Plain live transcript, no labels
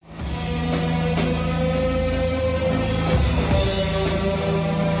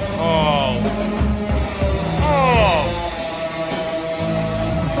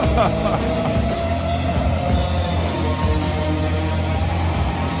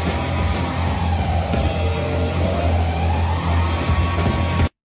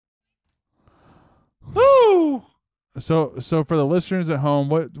So for the listeners at home,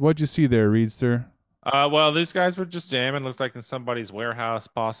 what'd you see there, Reedster? Well, these guys were just jamming. Looked like in somebody's warehouse,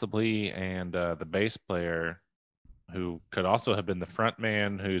 possibly, and the bass player, who could also have been the front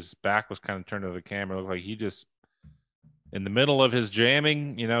man, whose back was kind of turned to the camera, looked like he just in the middle of his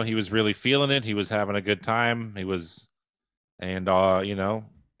jamming. He was really feeling it. He was having a good time. And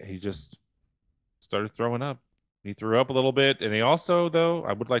he just started throwing up. He threw up a little bit, and he also, though,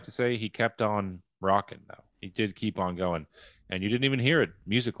 I would like to say, he kept on rocking. Though he did keep on going, and you didn't even hear it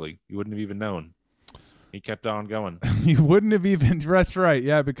musically. You wouldn't have even known. He kept on going. You wouldn't have even. That's right.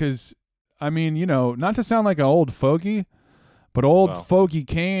 Yeah, because I mean, not to sound like an old fogey, but old Well, fogey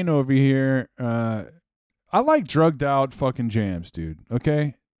Kane over here. I like drugged out fucking jams, dude.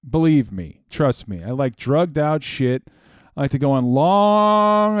 Okay, believe me, trust me. I like drugged out shit. I like to go on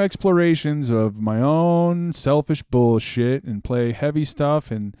long explorations of my own selfish bullshit and play heavy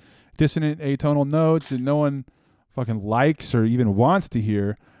stuff and dissonant atonal notes that no one fucking likes or even wants to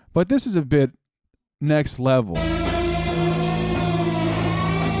hear. But this is a bit next level.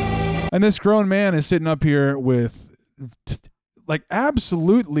 And this grown man is sitting up here with like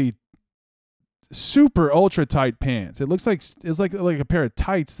absolutely super ultra tight pants. It looks like it's like a pair of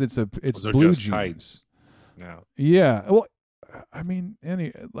tights it's those are blue just jeans. tights. No. Yeah. Well, I mean,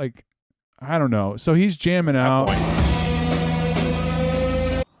 I don't know. So he's jamming out.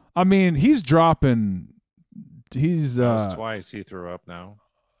 I mean, he's dropping. He's That was twice he threw up now.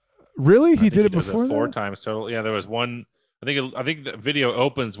 Really? He think did it does before four that? times total. Yeah, there was one. I think the video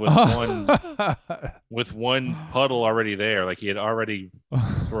opens with one puddle already there. Like he had already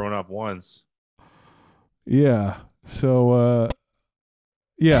thrown up once. Yeah. So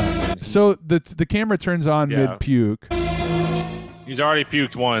yeah. So the camera turns on mid puke. He's already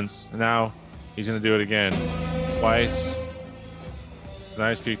puked once. And now he's gonna do it again. Twice.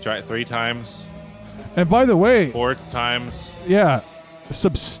 Nice puke. Try it 3 times. And by the way, 4 times. yeah,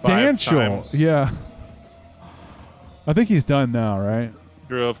 substantial. 5 times. Yeah. I think he's done now, right?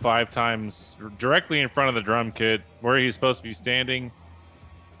 Threw up 5 times directly in front of the drum kit where he's supposed to be standing.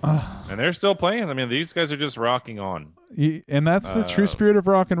 And they're still playing. I mean, these guys are just rocking on. And that's the true spirit of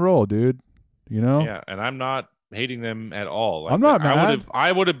rock and roll, dude. Yeah, and I'm not hating them at all. Like, I'm not mad.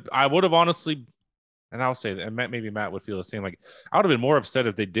 I would have honestly, and I'll say that, and maybe Matt would feel the same. Like, I would have been more upset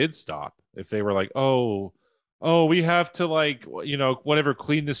if they did stop. If they were like, oh, we have to whatever,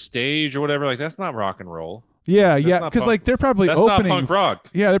 clean the stage or whatever. Like, that's not rock and roll. Yeah, because like they're probably that's opening. not punk rock.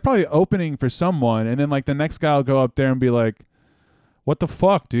 Yeah, they're probably opening for someone, and then like the next guy will go up there and be like, "What the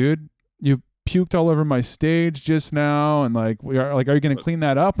fuck, dude? You puked all over my stage just now," and like, are you gonna clean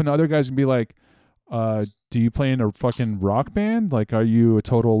that up? And the other guys can be like, "Do you play in a fucking rock band? Like, are you a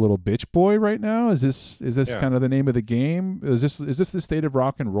total little bitch boy right now? Is this kind of the name of the game? Is this the state of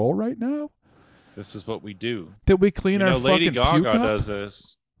rock and roll right now? This is what we do. Did we clean our Lady fucking Gaga puke up? does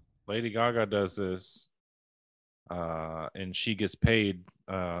this. Lady Gaga does this. And she gets paid.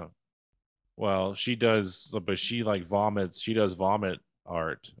 Well, she does, but she like vomits. She does vomit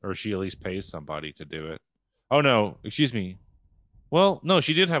art, or she at least pays somebody to do it. Oh no, excuse me. Well, no,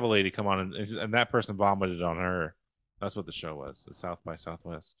 she did have a lady come on, and that person vomited on her. That's what the show was. The South by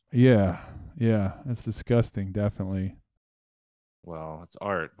Southwest. Yeah, that's disgusting. Definitely. Well, it's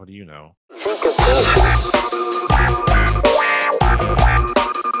art. What do you know?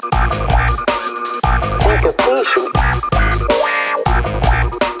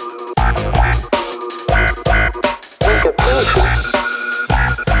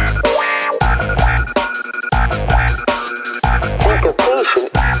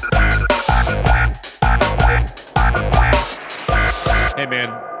 Hey man,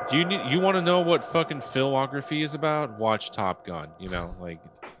 you want to know what fucking filmography is about? Watch Top Gun.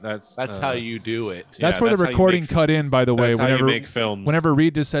 That's how you do it. That's where the recording cut in, by the way. That's whenever how you make films. Whenever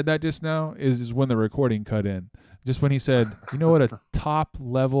Reed just said that just now, is when the recording cut in. Just when he said, you know what a top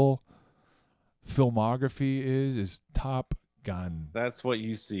level filmography is Top Gun. That's what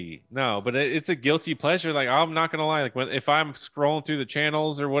you see. No, but it's a guilty pleasure. Like, I'm not gonna lie. Like, if I'm scrolling through the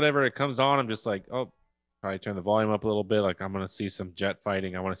channels or whatever, it comes on, I'm just like, oh, probably turn the volume up a little bit. Like, I'm gonna see some jet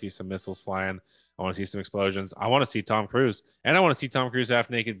fighting. I want to see some missiles flying. I want to see some explosions. I want to see Tom Cruise, and I want to see Tom Cruise half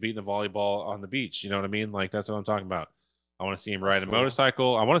naked beating a volleyball on the beach. You know what I mean? Like, that's what I'm talking about. I want to see him ride a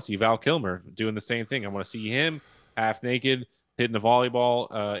motorcycle. I want to see Val Kilmer doing the same thing. I want to see him half naked hitting a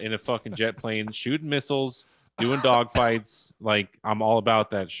volleyball in a fucking jet plane, shooting missiles, doing dog fights. Like, I'm all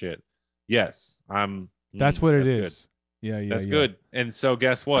about that shit. Yes, That's what it is. Good. Yeah, that's good. And so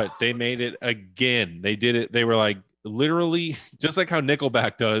guess what? They made it again. They did it. They were like, literally, just like how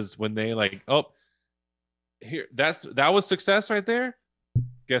Nickelback does when they like, oh, here, that was success right there.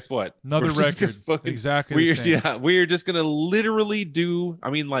 guess what? Another We're just gonna record. Exactly the same. We're just gonna literally do. I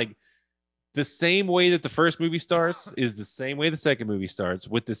mean, like the same way that the first movie starts is the same way the second movie starts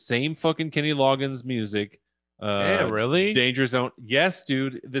with the same fucking Kenny Loggins music. Damn, really? Danger Zone. Yes,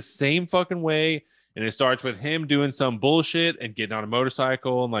 dude. The same fucking way. And it starts with him doing some bullshit and getting on a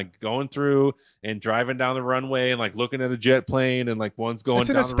motorcycle and like going through and driving down the runway and like looking at a jet plane and like one's going It's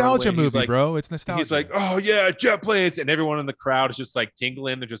a down nostalgia the runway. movie, Like, bro. It's nostalgia. he's like, oh yeah, jet planes. And everyone in the crowd is just like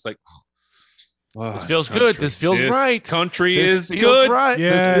tingling. They're just like, oh, This feels good. This feels right. Country This is feels good. right.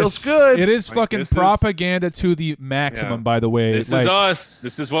 Yes. This feels good. It is Like, fucking this is- propaganda to the maximum, Yeah. by the way. This like, is us.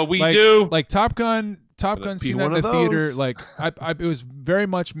 This is what we like, do. Like Top Gun Be seen that one in the of theater. those. Like it was very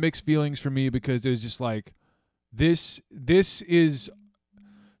much mixed feelings for me because it was just like this is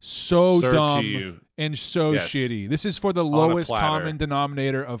so Served to dumb you. and so Yes. shitty. This is for the a lowest platter. common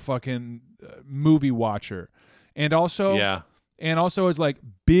denominator of fucking movie watcher. And also Yeah. it's like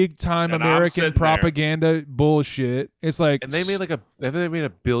big time And I'm American sitting there. propaganda bullshit. It's like And they made like they made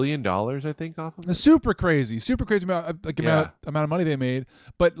 $1 billion, I think, off of it. super crazy amount Yeah. amount of money they made.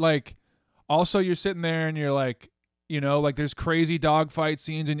 But like, also you're sitting there and you're like, you know, like there's crazy dogfight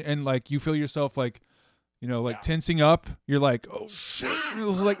scenes and like you feel yourself like, you know, like tensing up. You're like, oh shit!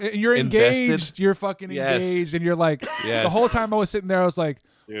 It's like and you're Invested. engaged. You're fucking Yes. engaged, and you're like, Yes. the whole time I was sitting there, I was like,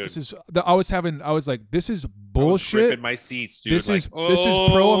 Dude, this is. I was like, this is I was bullshit. gripping my seats, dude. This like, is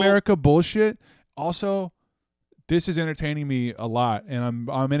pro oh. America bullshit. Also, this is entertaining me a lot, and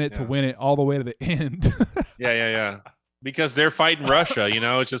I'm in it to Yeah. win it all the way to the end. Yeah. Because they're fighting Russia, you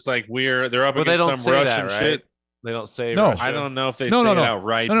know. It's just like they're up Well, they against don't some say Russian that, right? shit. They don't say No. Russia. I don't know if they No, say no, it no.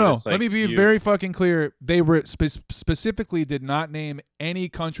 outright. No, but no. it's like Let me be very fucking clear. They were specifically did not name any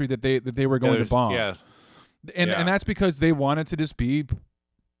country that they were going to bomb. Yeah. And Yeah. and that's because they wanted to just be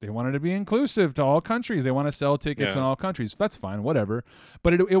they wanted to be inclusive to all countries. They want to sell tickets Yeah. in all countries. That's fine, whatever.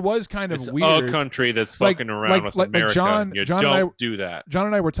 But it was kind of it's weird. a country that's Like- fucking around like- with like America. John- you John and don't I- do that. John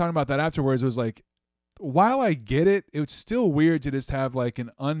and I were talking about that afterwards. It was like, while I get it, it's still weird to just have like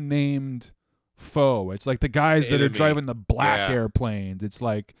an unnamed foe. It's like the guys that are Enemy. driving the black Yeah. airplanes. It's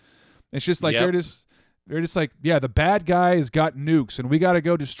like, it's just like Yep. they're just like, yeah, the bad guy has got nukes and we got to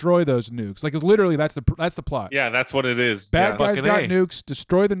go destroy those nukes. Like literally, that's the plot. Yeah, that's what it is. Bad yeah. guys Fucking got A. nukes.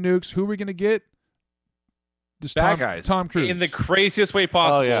 Destroy the nukes. Who are we gonna get? Just Bad Tom, guys. Tom Cruise. In the craziest way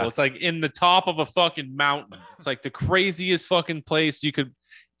possible. yeah. It's like in the top of a fucking mountain. It's like the craziest fucking place you could.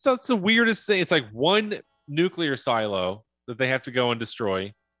 So it's the weirdest thing. It's like one nuclear silo that they have to go and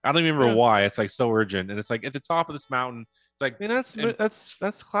destroy. I don't even remember Yeah. why. It's like so urgent, and it's like at the top of this mountain. It's like, I mean, And-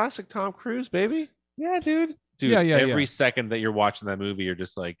 that's classic Tom Cruise, baby. yeah, dude. Yeah, Every second that you're watching that movie, you're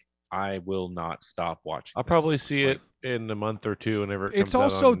just like, I will not stop watching. I'll probably this. see Like, it in a month or two whenever it it's comes out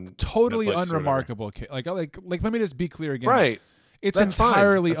also on totally Netflix or whatever. unremarkable. Like let me just be clear again. Right. It's That's fine.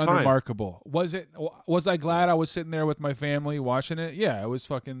 entirely That's fine. unremarkable. Was I glad I was sitting there with my family watching it? Yeah, it was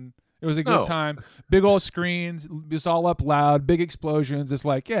fucking. It was a good No. time. Big old screens. It was all up loud. Big explosions. It's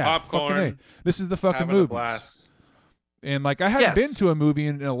like, yeah, Popcorn, fucking A. This is the fucking having a movie. blast. And like, I haven't Yes. been to a movie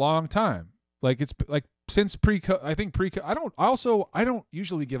in a long time. Like it's like since I think pre. I don't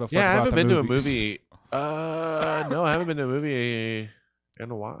usually give a fuck. Yeah, I about haven't the been to a movies. movie. No, I haven't been to a movie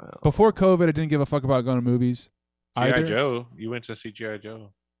in a while. Before COVID. I didn't give a fuck about going to movies. G.I. either. Joe. You went to see G.I.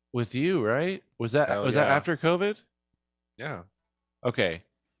 Joe. With you, right? Was that Hell was that yeah. after COVID? Yeah. Okay.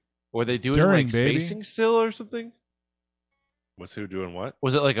 Were they doing During, like baby. spacing still or something? Was who doing what?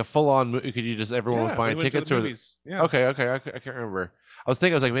 Was it like a full on movie? Could you just everyone was Yeah, buying we went to tickets the or? movies. Yeah. Okay, I can't remember. I was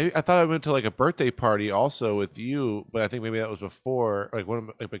thinking, I was like, maybe I thought I went to like a birthday party also with you, but I think maybe that was before. Like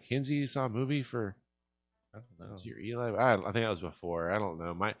like Mackenzie saw a movie for I don't know. your Eli. I think that was before. I don't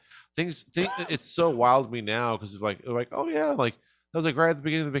know. My things. It's so wild to me now because it's like oh yeah, like that was like right at the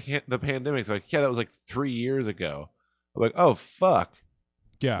beginning of the pandemic. It's like yeah, that was like 3 years ago. I'm like oh fuck,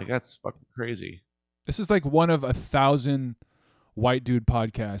 Yeah. like that's fucking crazy. This is like one of 1,000 white dude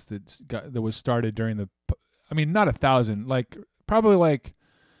podcasts that was started during the. I mean, not 1,000. Like probably like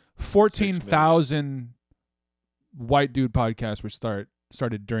 14,000 white dude podcasts were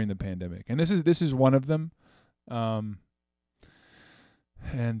started during the pandemic, and this is one of them.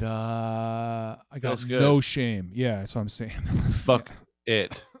 And I got Feels good. no shame. Yeah, that's what I'm saying. Fuck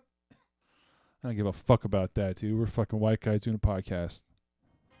it. I don't give a fuck about that, dude. We're fucking white guys doing a podcast.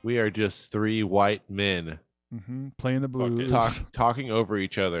 We are just 3 white men Playing the Fuck it. blues. talking over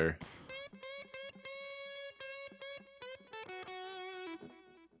each other.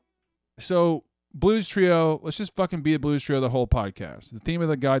 So Blues Trio, let's just fucking be a Blues Trio the whole podcast. The theme of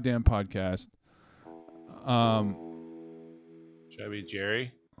the goddamn podcast. Chubby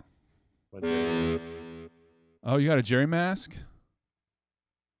Jerry. Oh, you got a Jerry mask?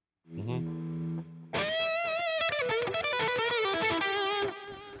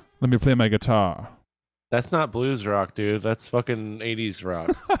 Let me play my guitar. That's not blues rock, dude. That's fucking 80s rock.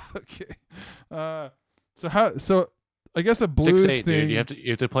 Okay. So I guess a blues 6/8, thing. dude.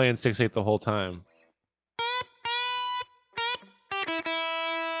 You have to play in 6/8 the whole time.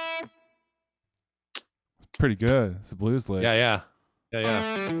 Pretty good. It's a blues lick. Yeah.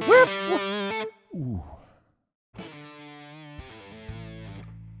 Ooh.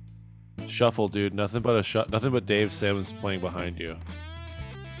 Shuffle, dude. Nothing but Dave Sims playing behind you.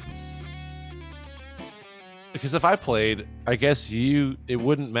 Because if I played, I guess it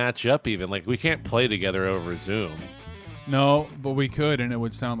wouldn't match up even. Like, we can't play together over Zoom. No, but we could, and it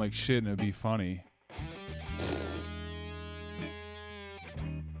would sound like shit, and it'd be funny.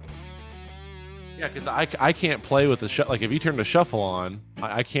 Yeah, because I can't play with the like if you turn the shuffle on,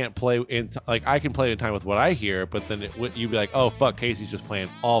 I can't play like I can play in time with what I hear, but then you'd be like, oh fuck, Casey's just playing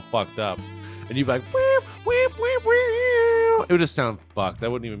all fucked up, and you'd be like, weep, weep, weep, weep. It would just sound fucked. That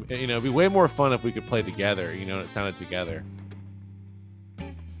wouldn't even, it'd be way more fun if we could play together, and it sounded together.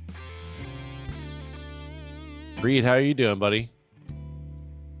 Reed, how are you doing, buddy?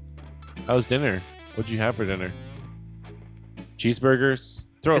 How was dinner? What'd you have for dinner? Cheeseburgers.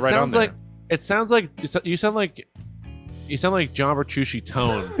 Throw it right on there. It sounds like you sound like John Bertucci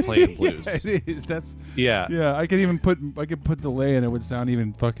tone playing blues. Yeah, it is. That's yeah. Yeah, I could put delay and it would sound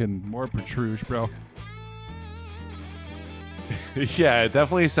even fucking more protruge, bro. Yeah, it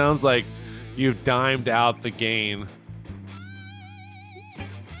definitely sounds like you've dimed out the gain.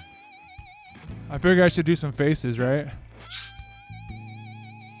 I figure I should do some faces, right?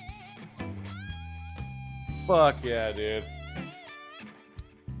 Fuck yeah, dude.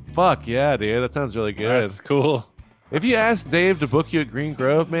 Fuck yeah, dude. That sounds really good. That's cool. If you asked Dave to book you at Green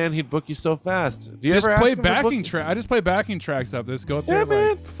Grove, man, he'd book you so fast. Do you Just ever play ask him to book backing you? track. I just play backing tracks up. Let's go up Yeah, there, man.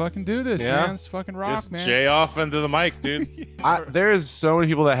 like, fucking do this, Yeah. man. It's fucking rock, Just man. jay off into the mic, dude. There's so many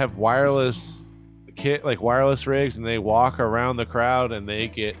people that have wireless wireless rigs, and they walk around the crowd and they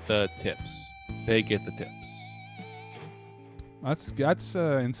get the tips. That's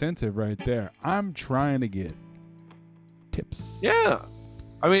incentive right there. I'm trying to get tips. Yeah.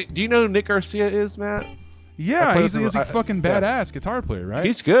 I mean, do you know who Nick Garcia is, Matt? Yeah, I he's put it- a fucking yeah. badass guitar player, right?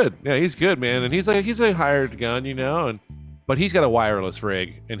 He's good. Yeah, he's good, man. And he's a hired gun, but he's got a wireless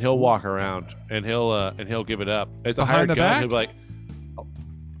rig, and he'll walk around and he'll give it up. As a Behind hired the gun, back? he'll be like,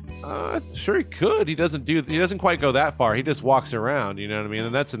 sure he could. He doesn't quite go that far. He just walks around, you know what I mean?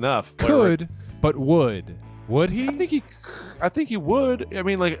 And that's enough. Could, but would he? I think he would. I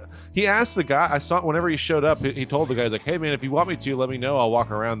mean, like, he asked the guy. I saw whenever he showed up, he told the guy, he's like, "Hey, man, if you want me to, let me know. I'll walk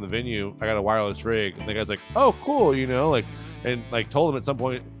around the venue. I got a wireless rig." And the guy's like, "Oh, cool," and told him at some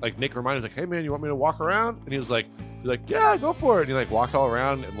point, like, Nick reminded, like, "Hey, man, you want me to walk around?" And he was like, "Yeah, go for it." And he like walked all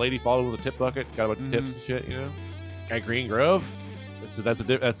around, and lady followed with a tip bucket, got a bunch of tips and shit, At Green Grove,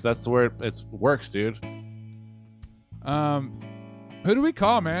 that's where it works, dude. Who do we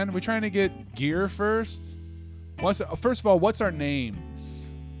call, man? We trying to get gear first? First of all, what's our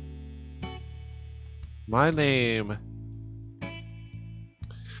names? My name.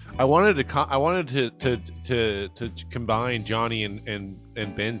 I wanted to combine Johnny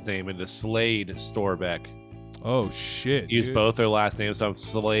and Ben's name into Slade Storbeck. Oh shit! Use dude. both their last names, so I'm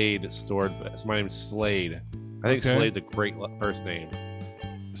Slade Storbeck. So my name's Slade. I think Okay. Slade's a great first name.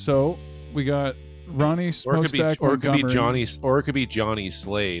 So we got Ronnie Smokestack Or it could be Montgomery. Johnny. Or it could be Johnny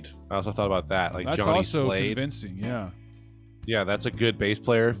Slade. I also thought about that, like That's Johnny also Slade. convincing. Yeah. Yeah, that's a good bass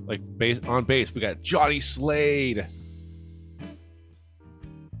player. Like on bass, we got Johnny Slade.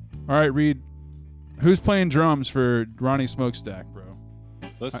 All right, Reed. Who's playing drums for Ronnie Smokestack, bro?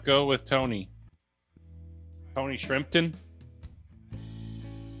 Let's go with Tony. Tony Shrimpton?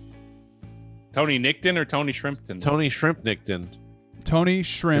 Tony Nickton or Tony Shrimpton? Tony Shrimpnickton. Tony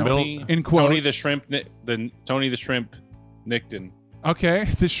Shrimp Tony, in quotes. Tony the Shrimp. Tony the Shrimp Nickton. Okay,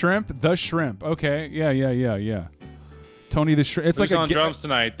 the shrimp. Okay, yeah. Tony the shrimp. It's Who's like on a drums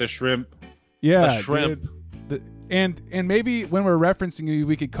tonight? The Shrimp. Yeah, A shrimp. dude. And maybe when we're referencing you,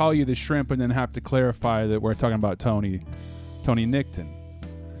 we could call you the shrimp, and then have to clarify that we're talking about Tony Nickton.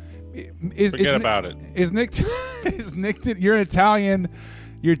 Forget about it. Is Nickton? You're an Italian.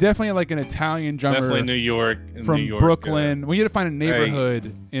 You're definitely like an Italian drummer. Definitely New York. from New York, Brooklyn. We need to find a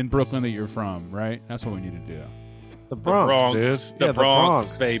neighborhood in Brooklyn that you're from, right? That's what we need to do. The The Bronx, Bronx, dude. the Yeah,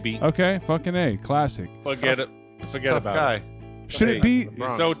 Bronx, baby. Okay, fucking A, classic. Forget it. Forget Tough about guy. it. Should Hey, it be? the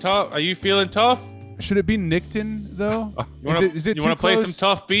Bronx. So tough. Are you feeling tough? Should it be Nickton though? You want to is it you too want to play some close?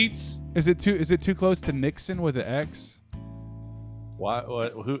 tough beats? Is it too close to Nixon with an X? What?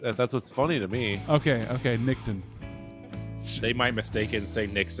 Who? That's what's funny to me. Okay, Nickton They might mistake it and say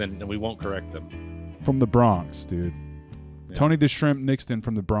Nixon, and we won't correct them. from the Bronx, dude. Yeah. Tony the Shrimp Nixon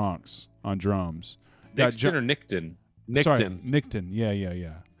from the Bronx on drums. Got Nixon or Nickton? Sorry, Nickton. Nickton.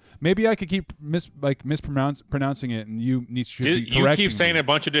 Yeah. Maybe I could keep mispronouncing it, and you should be You correcting keep saying me. a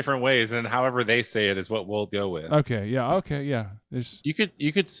bunch of different ways, and however they say it is what we'll go with. Okay, yeah. There's You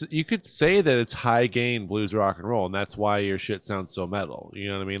could say that it's high gain blues rock and roll, and that's why your shit sounds so metal. You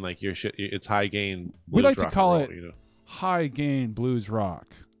know what I mean? Like your shit, it's high gain. We Blues, like to rock, call and roll, it- You know? high gain blues rock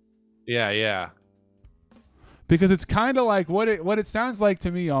Yeah. because it's kind of like what it sounds like to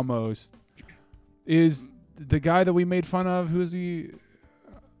me almost is the guy that we made fun of. Who is he?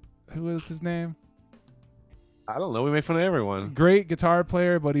 Who is his name? I don't know. We make fun of everyone. Great guitar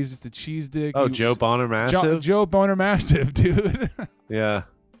player, but he's just a cheese dick. Oh, He Joe was- Bonner Massive. Joe Boner Massive, dude. Yeah.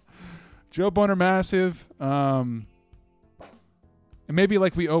 Joe Boner Massive. And maybe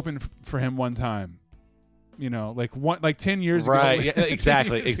like we opened for him one time. You know, like 10 years ago. Right. Yeah. 10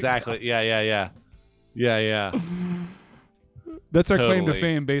 Exactly. years ago. Exactly. Yeah. That's our claim to Totally.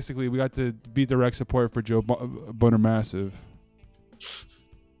 fame. Basically, we got to be direct support for Joe Boner Massive.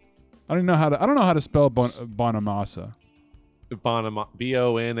 I don't know how to spell Bonamassa. Bona,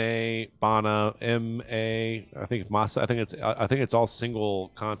 Bona, Bona, M-A. I think Masa. I think it's all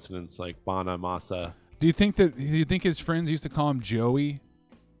single consonants, like Bona, Masa. Do you think his friends used to call him Joey?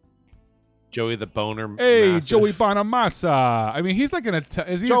 Joey the Boner. Hey, Massive. Joey Bonamassa. I mean, he's like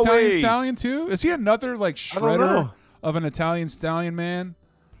is he an Joey. Italian stallion too? Is he another like I don't shredder know. of an Italian stallion man?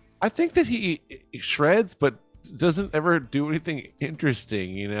 I think that he shreds, but doesn't ever do anything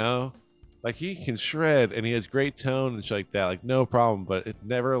interesting. You know, like he can shred and he has great tone and shit like that. Like no problem, but it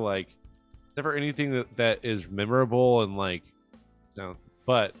never anything that is memorable and like sound.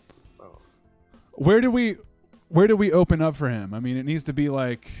 But Where do we open up for him? I mean, it needs to be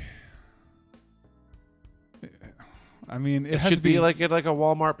like. I mean, it it has should to be like at like a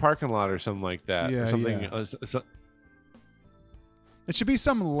Walmart parking lot or something like that. Yeah, or something. yeah. It should be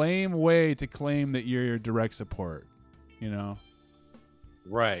some lame way to claim that you're your direct support. You know,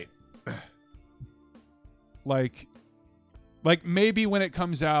 Right. like maybe when it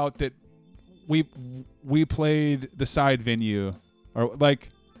comes out that we played the side venue, or like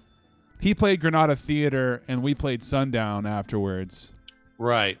he played Granada Theater and we played Sundown afterwards.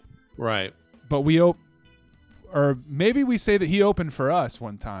 Right. But or maybe we say that he opened for us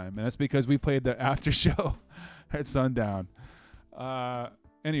one time, and that's because we played the after show at Sundown.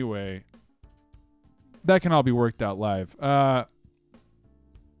 Anyway, that can all be worked out live.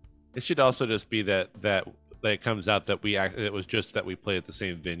 It should also just be that it comes out that it was just that we played at the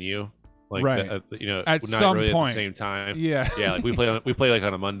same venue, like Right. at At not some really point. at the same time. Yeah. Yeah, like we played like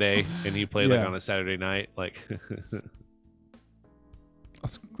on a Monday and he played like Yeah. on a Saturday night. Like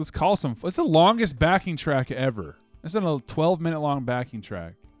Let's call some. It's the longest backing track ever. It's a 12-minute long backing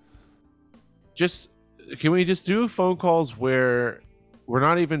track. can we just do phone calls where we're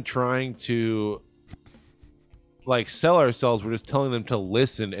not even trying to like sell ourselves, we're just telling them to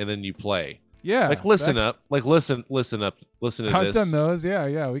listen and then you play. Yeah. Like listen up. Like listen up. Listen to I've this. done those.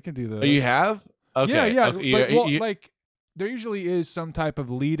 Yeah, we can do those. Oh, you have? Okay. Yeah. Okay, But, well, you- like there usually is some type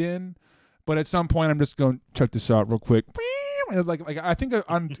of lead in, but at some point I'm just going check this out real quick. Like I think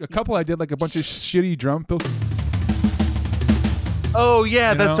on a couple I did like a bunch of shitty drum fill. Oh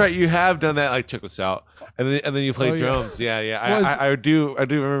yeah, You that's know? right. You have done that. Like check this out, and then you play Oh, yeah. drums. Yeah. Was- I do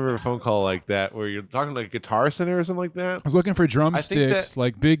remember a phone call like that where you're talking like Guitar Center or something like that. I was looking for I think drumsticks,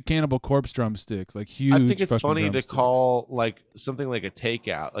 like big Cannibal Corpse drumsticks, like huge. I think it's fucking funny to drumsticks. call like something like a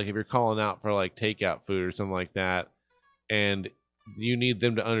takeout. Like if you're calling out for like takeout food or something like that, and you need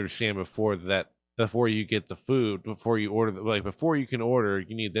them to understand before you get the food, before you order, before you can order,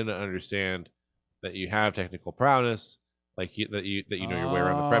 you need them to understand that you have technical prowess, like that you know your way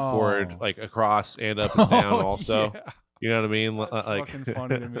around the fretboard, Oh. like across and up and down. Oh, Also, yeah. you know what I mean? That's Like fucking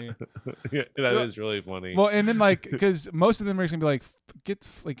funny to me. Yeah, that Well- is really funny. Well, and then like because most of them are just gonna be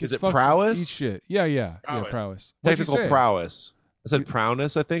like Is it fuck, prowess? Eat shit. Yeah. Prowess. Prowess. What'd you Technical say? prowess. I said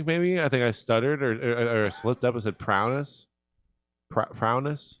prowness. I think maybe. I think I stuttered or slipped up. I said prowness.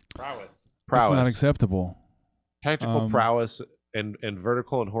 Prowness. Prowess. That's not Prowess. acceptable. Technical prowess and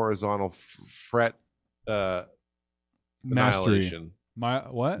vertical and horizontal fret Mastery. annihilation.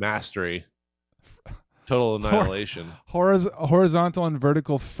 What? Mastery. Total annihilation. Horizontal and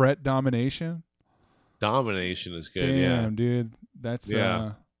vertical fret domination. Domination is good. Damn, Yeah. dude. That's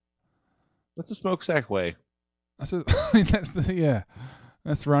Yeah. That's a smokestack way. That's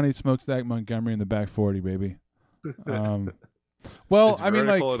that's Ronnie Smokestack Montgomery in the back 40, baby. Well, It's I mean,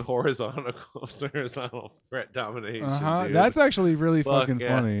 like, vertical and horizontal fret domination. Dude. that's actually really Fuck, fucking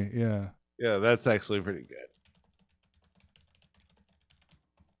yeah. funny. Yeah. Yeah, that's actually pretty good.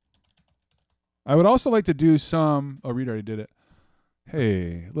 I would also like to do some. Oh, Reed already did it.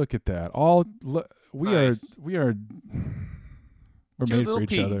 Hey, look at that! We Nice. we're Two made for little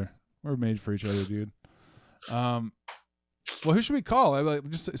each other. peas. We're made for each other, dude. Well, who should we call? Like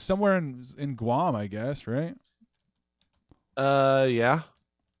just somewhere in Guam, I guess, right? Yeah.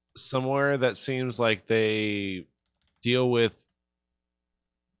 Somewhere that seems like they deal with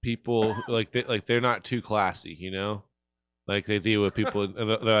people they're not too classy, you know? Like they deal with people and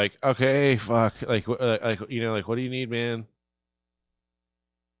they're like, okay, fuck, like like what do you need, man?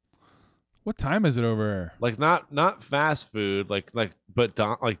 What time is it over there? Like not fast food, but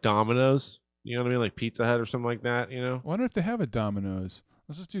like Domino's, you know what I mean? Like Pizza Hut or something like that, you know? I wonder if they have a Domino's.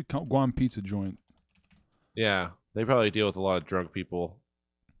 Let's just do Guam Pizza Joint. Yeah, they probably deal with a lot of drunk people.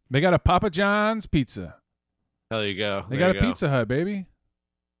 They got a Papa John's pizza. Hell, you go. They There got you a go. Pizza Hut, baby.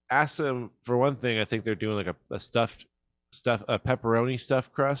 Ask them for one thing. I think they're doing like a pepperoni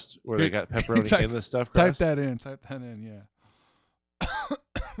stuffed crust where they got pepperoni Type- in the stuffed Type crust. that in. Type that in.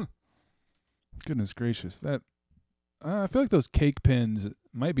 Yeah. Goodness gracious, that I feel like those cake pins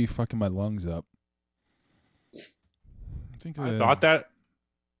might be fucking my lungs up. I thought that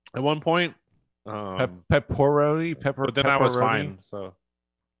at one point. Pepperoni, But then I was pepperoni. fine. So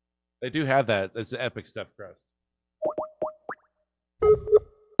They do have that. It's the epic stuffed crust.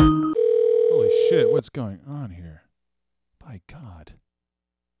 Holy shit, what's going on here? By God.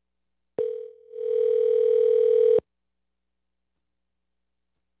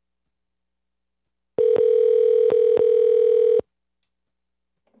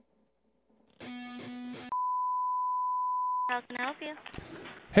 How can I help you?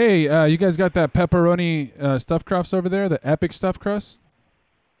 Hey, you guys got that pepperoni stuffed crust over there? The epic stuffed crust?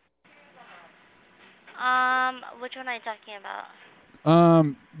 Which one are you talking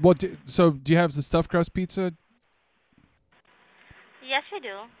about? So do you have the stuffed crust pizza? Yes, we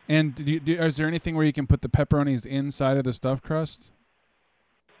do. And is there anything where you can put the pepperonis inside of the stuffed crust?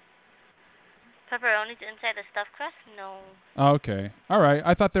 Pepperoni's inside the stuffed crust? No. Oh, okay. All right.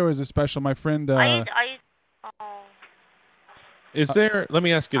 I thought there was a special. My friend. Are you? Oh. is there? Let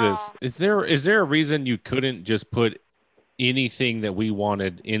me ask you this: Oh. is there a reason you couldn't just put anything that we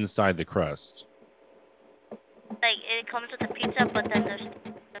wanted inside the crust? Like it comes with the pizza, but then there's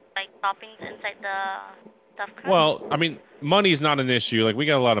like toppings inside the stuffed crust. Well, I mean, money's not an issue. Like we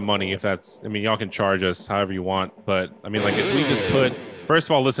got a lot of money. If that's, I mean, y'all can charge us however you want. But I mean, like if we just put, first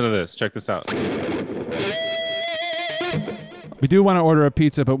of all, listen to this. Check this out. We do want to order a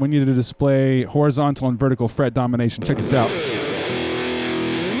pizza, but we need to display horizontal and vertical fret domination. Check this out. Sorry,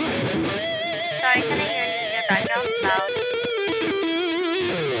 can I hear you? Your background's loud.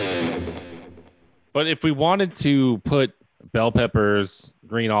 But if we wanted to put bell peppers,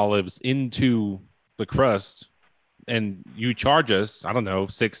 green olives into the crust, and you charge us, I don't know,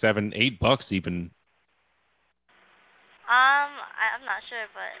 $6, $7, $8 even. I'm not sure,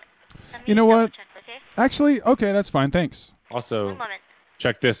 but let me You know double what? check, okay? Actually, okay, that's fine. Thanks. Also, One moment.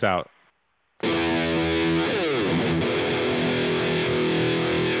 check this out.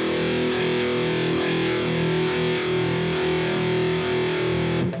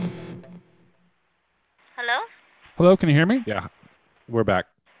 Hello? Hello, can you hear me? Yeah, we're back.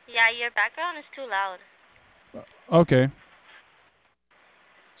 Yeah, your background is too loud. Okay.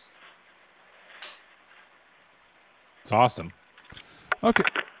 It's awesome. Okay.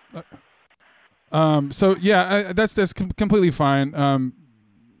 So yeah, that's completely fine.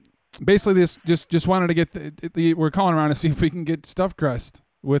 Basically, this just wanted to get we're calling around to see if we can get stuffed crust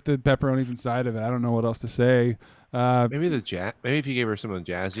with the pepperonis inside of it. I don't know what else to say. Maybe maybe if you gave her something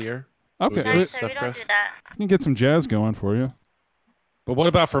jazzier. Okay, Sorry, Wait, sir, we stuffed don't crust? do that. I can get some jazz going for you. But what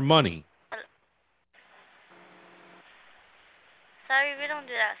about for money? Sorry, we don't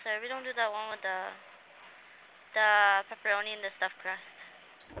do that, sir. We don't do that one with the pepperoni and the stuffed crust.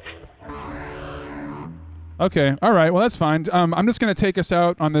 Okay, all right. Well, that's fine. I'm just gonna take us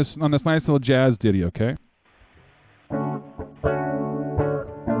out on this nice little jazz ditty. Okay.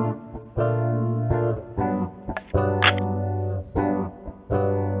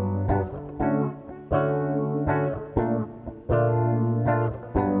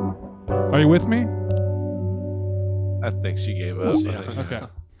 Are you with me? I think she gave up. Yeah. Okay.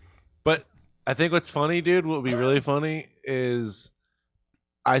 But I think what's funny, dude, what would be really funny is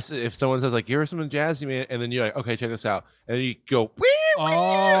if someone says like, "Give her something jazzy, man," and then you're like, "Okay, check this out," and then you go, "Wee, wee,"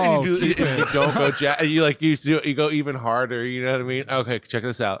 Oh, and keep you it. don't go jazz. You go even harder. You know what I mean? Okay, check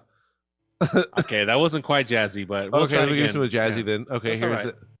this out. Okay, that wasn't quite jazzy, but we'll Okay, try let me give again. you some jazzy Yeah. then. Okay, That's all here's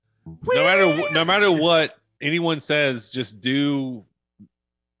right. it. No matter what anyone says, just do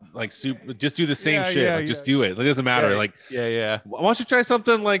like super, just do the same Yeah, shit. yeah, Like, just yeah. do it. It doesn't matter. Yeah, Like, yeah. why don't you try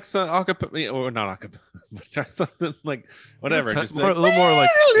something like some acapella or not acapella? Try something like whatever. Just be More, like, a little more like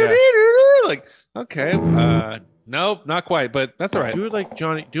yeah. like okay, nope, not quite, but that's all right. Do it like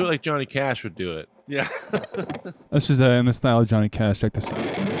Johnny. Do it like Johnny Cash would do it. Yeah. This is in the style of Johnny Cash. Check this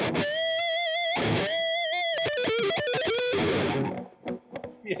out.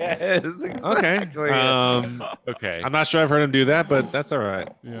 Yes. Okay. Okay. I'm not sure I've heard him do that, but that's all right.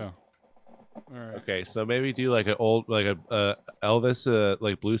 Yeah. All right. Okay. So maybe do like an old, like a Elvis,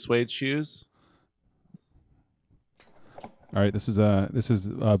 like blue suede shoes. All right. This is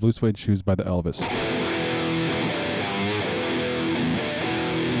Blue Suede Shoes by the Elvis.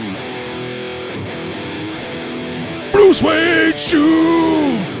 Blue Suede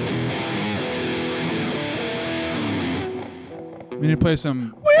Shoes. We need to play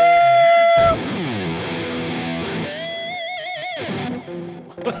some.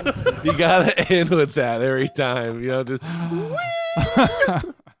 You gotta end with that every time. You know, just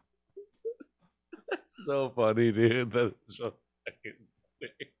that's so funny, dude. That's so fucking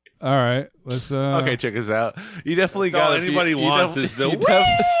weird. All right. Let's. Okay, check us out. You definitely That's all got anybody wants is the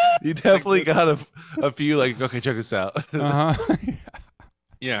you definitely got a few like, okay, check us out. Uh-huh.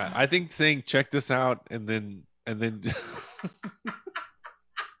 Yeah, I think saying check this out and then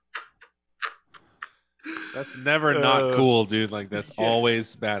that's never not cool, dude. Like that's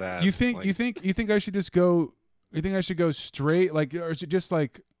always badass. You think like, you think I should just go? You think I should go straight, like, or is it just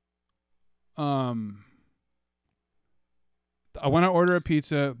like, I want to order a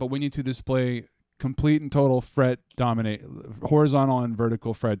pizza, but we need to display complete and total horizontal and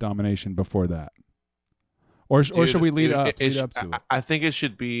vertical fret domination before that, or should we lead up to it? I think it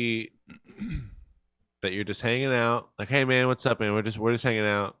should be that you're just hanging out. Like, hey man, what's up, man? We're just hanging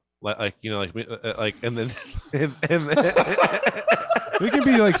out. Like you know, like, and then and then We can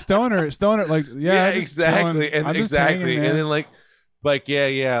be like stoner, like yeah, I'm just exactly, chilling. and I'm just exactly, hanging, man. and then like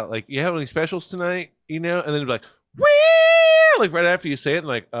yeah, like you have any specials tonight, you know, and then be like, wee! Like right after you say it, and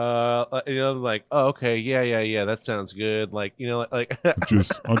like you know, like, oh okay, yeah, that sounds good, like, you know, like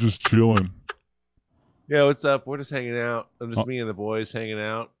I'm just chilling. yeah, what's up? We're just hanging out. I'm just me and the boys hanging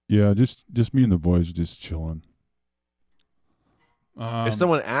out. Yeah, just me and the boys are just chilling. If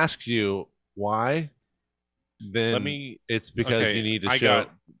someone asks you why, then it's because you need to show.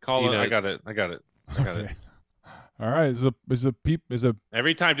 I got it. Okay. All right. Is a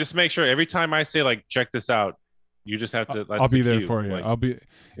Every time, just make sure every time I say like check this out, you just have to. I'll be there cue. for you. Like, I'll be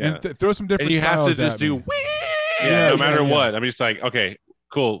yeah. and throw some different. And you have to styles just at do. me. Yeah, no matter yeah. what. I'm just like, okay,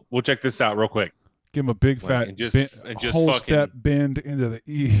 cool. We'll check this out real quick. Give him a big fat and just whole fucking, step bend into the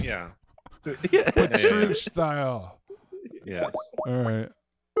E. Yeah. True style. Yes. All right.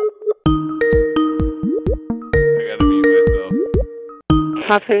 I gotta mute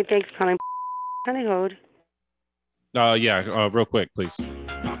myself. Okay, thanks for calling. Can I hold? Yeah. Real quick, please.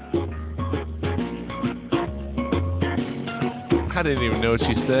 I didn't even know what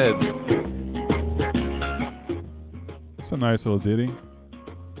she said. It's a nice little ditty.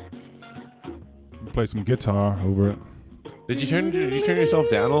 Play some guitar over it. Did you turn yourself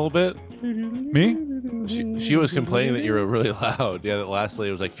down a little bit? Me? She was complaining that you were really loud. Yeah, that last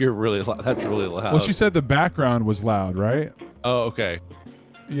lady was like, "You're really loud. That's really loud." Well, she said the background was loud, right? Oh, okay.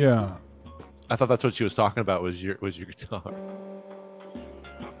 Yeah. I thought that's what she was talking about. Was your guitar?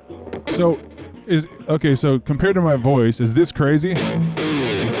 So, so compared to my voice, is this crazy?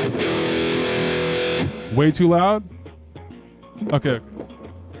 Way too loud? Okay.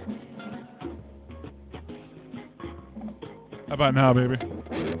 How about now, baby?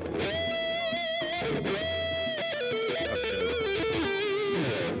 That's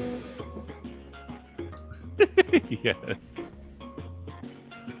good. Yes.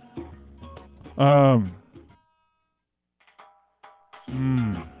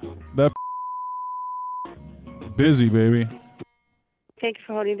 That busy, baby. Thank you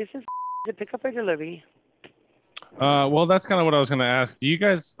for holding. This is the pickup or delivery. Well, that's kind of what I was going to ask. You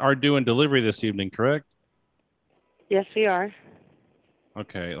guys are doing delivery this evening, correct? Yes, we are.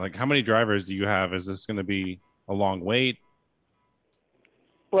 Okay. Like, how many drivers do you have? Is this going to be a long wait?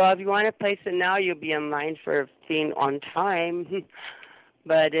 Well, if you want to place it now, you'll be in line for being on time.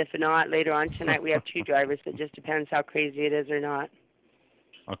 But if not, later on tonight, we have 2 drivers. It just depends how crazy it is or not.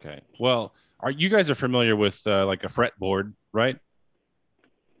 Okay. Well, you guys are familiar with like a fretboard, right?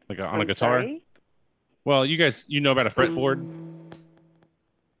 Like on a guitar? Sorry? Well, you know about a fretboard?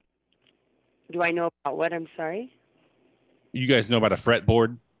 Do I know about what? I'm sorry? You guys know about a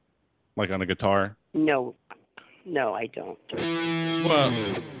fretboard? Like on a guitar? No, I don't. Well,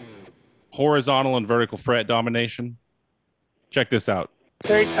 horizontal and vertical fret domination. Check this out.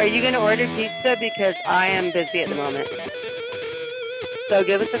 So are you going to order pizza? Because I am busy at the moment. So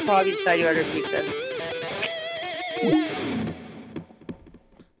give us a call if you decide you order pizza.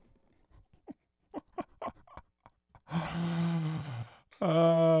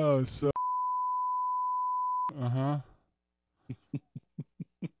 Oh, so. Uh-huh.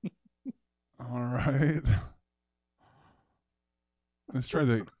 All right. Let's try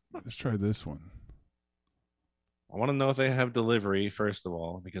this one. I want to know if they have delivery first of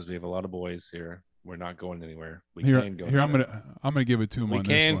all, because we have a lot of boys here. We're not going anywhere. We Here, can go. here. I'm there. gonna give it to him. We on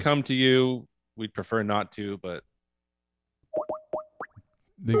can this one. come to you. We'd prefer not to, but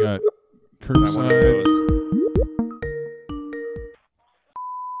They got I want curbside. those.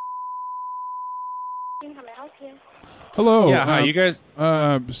 How may I help you? Hello. Yeah, hi, you guys.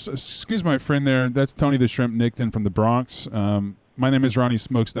 Excuse my friend there. That's Tony the Shrimp Nickton from the Bronx. My name is Ronnie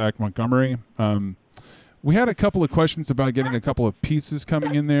Smokestack Montgomery. We had a couple of questions about getting a couple of pizzas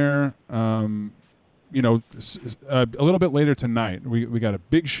coming in there. You know, a little bit later tonight. We got a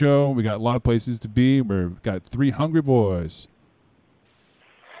big show. We got a lot of places to be. We've got 3 hungry boys.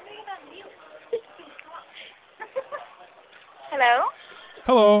 Hello?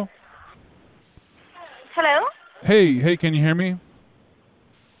 Hello. Hello? Hey, can you hear me?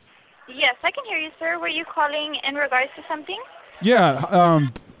 Yes, I can hear you, sir. Were you calling in regards to something? Yeah.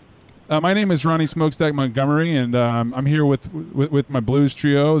 My name is Ronnie Smokestack Montgomery, and I'm here with my blues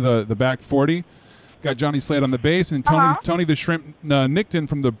trio, the Back 40. Got Johnny Slade on the bass and Tony the Shrimp Nickton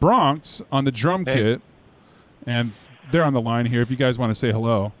from the Bronx on the drum kit. And they're on the line here if you guys want to say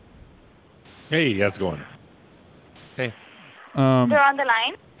hello. Hey, how's it going? Hey. They're on the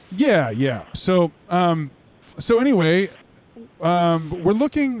line? Yeah. So anyway, we're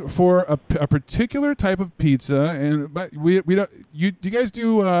looking for a particular type of pizza, and but we don't. You guys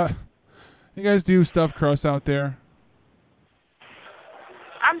do stuffed crust out there?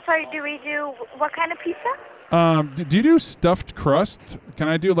 I'm sorry, do we do what kind of pizza? Do you do stuffed crust? Can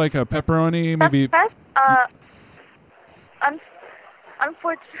I do like a pepperoni, maybe? Stuffed crust?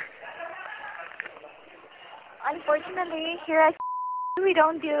 Unfortunately, here at we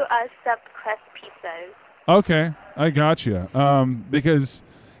don't do stuffed crust pizzas. Okay, I gotcha. Because,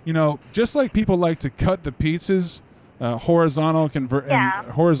 you know, just like people like to cut the pizzas horizontally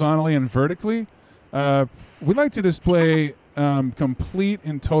and vertically, we like to display complete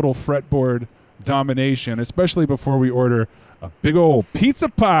and total fretboard domination, especially before we order a big old pizza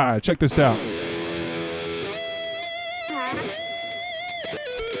pie. Check this out.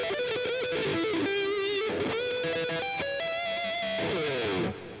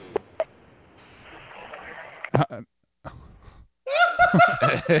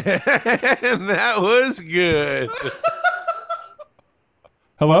 And that was good.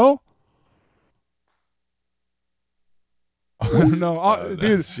 Hello? No,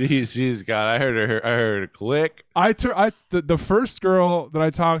 dude. She's got. I heard a click. The first girl that I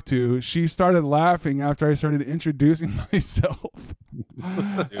talked to, she started laughing after I started introducing myself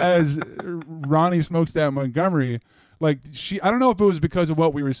as Ronnie Smokestack Montgomery. Like I don't know if it was because of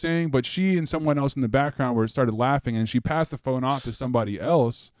what we were saying, but she and someone else in the background started laughing, and she passed the phone off to somebody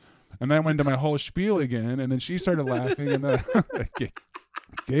else, and then I went into my whole spiel again, and then she started laughing, and then I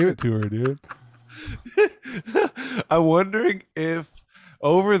gave it to her, dude. I'm wondering if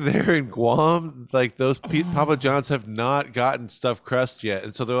over there in Guam, like those Papa John's have not gotten stuffed crust yet,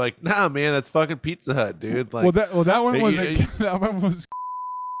 and so they're like, "Nah, man, that's fucking Pizza Hut, dude." Like, that one was that one was.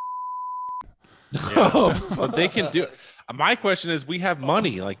 Yeah, but they can do. My question is, we have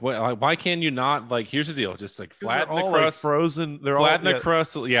money. Like, why can you not? Like, here's the deal: just like flatten the crust, like frozen. They're flatten all the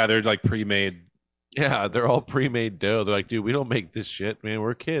crust. Yeah, they're like pre-made. Yeah, they're all pre-made dough. They're like, dude, we don't make this shit, man.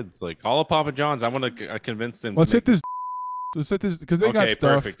 We're kids. Like, call up Papa John's. I want to convince them. Let's hit this. Let's hit this because they got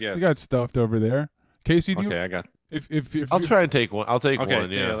stuff. Perfect, yes. They got stuffed over there. Casey, do you? Okay, I got. If I'll try and take one. I'll take one.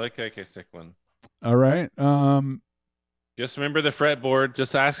 Yeah. Okay, sick one. All right. Just remember the fretboard.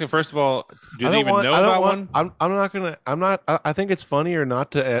 Just ask them first of all. Do they even know about one? I'm not gonna. I'm not. I think it's funnier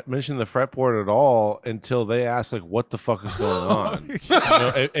not to mention the fretboard at all until they ask like, "What the fuck is going on?"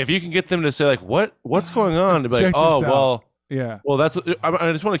 If you can get them to say like, "What's going on?" To be like, "Oh, well, yeah. Well, that's.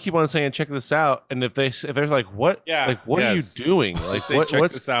 I just want to keep on saying, check this out." And if they're like, "What? Yeah. Like, what are you doing? Like,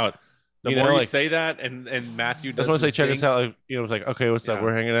 check this out." The more you like, say that, and Matthew does. I just want to say, check this out. Like, it's like, okay, what's up?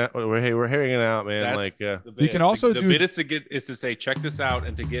 We're hanging out. We're hanging out, man. Like, you can also the bit is to say, check this out,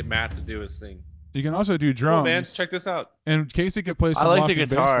 and to get Matt to do his thing. You can also do drums. Oh man, check this out. And Casey could play some. I like the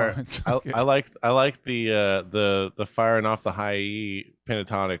guitar. Okay. I like the firing off the high E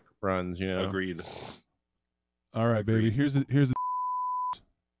pentatonic runs. You know. Agreed. All right, baby. Here's the.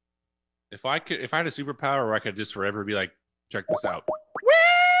 If I had a superpower where I could just forever be like, check this out.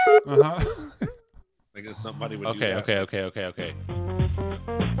 Uh-huh. Like if somebody would do Okay, that. okay.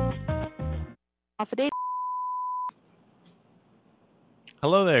 Off a date.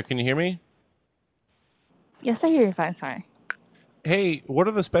 Hello there. Can you hear me? Yes, I hear you fine. Sorry. Hey, what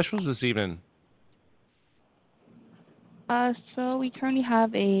are the specials this evening? So we currently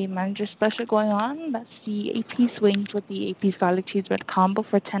have a manager special going on. That's the 8-piece wings with the 8-piece garlic cheese bread combo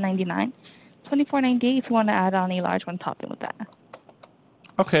for $10.99. $24.98 if you want to add on a large one topping with that.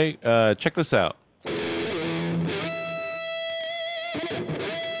 Okay, check this out.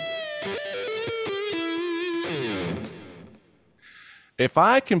 If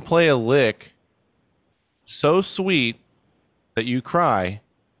I can play a lick so sweet that you cry,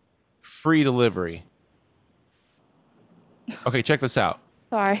 free delivery. Okay, check this out.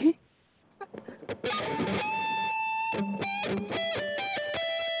 Sorry.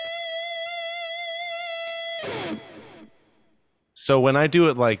 So when I do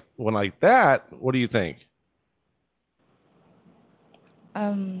it like that, what do you think?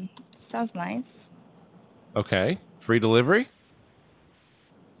 Sounds nice. Okay, free delivery?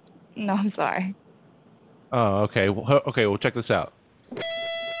 No, I'm sorry. Oh, okay. Well, check this out.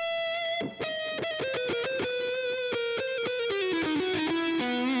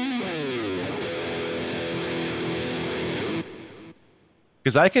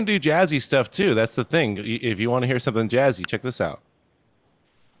 Because I can do jazzy stuff too. That's the thing. If you want to hear something jazzy, check this out.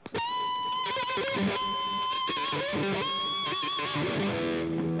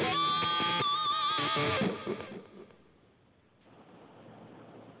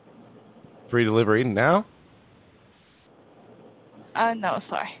 Free delivery now? No,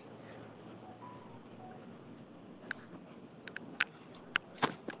 sorry.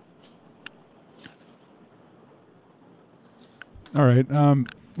 All right.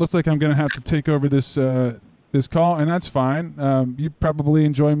 Looks like I'm gonna have to take over this this call, and that's fine. You probably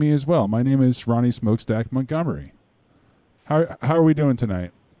enjoy me as well. My name is Ronnie Smokestack Montgomery. How are we doing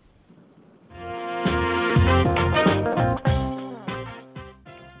tonight?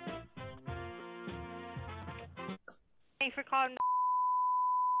 Thanks for calling.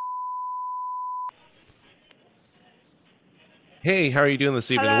 Hey, how are you doing this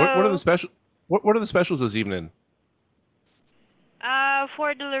evening? What are Hello? the special? What are the specials this evening?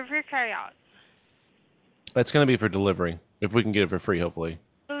 For delivery carryout. That's gonna be for delivery. If we can get it for free, hopefully.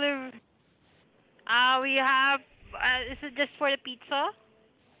 Delivery. We have. Is it just for the pizza?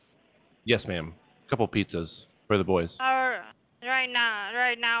 Yes, ma'am. A couple pizzas for the boys. Right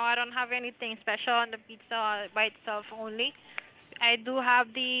now, I don't have anything special on the pizza by itself only. I do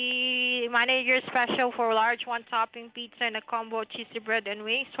have the manager special for large one topping pizza and a combo cheesy bread and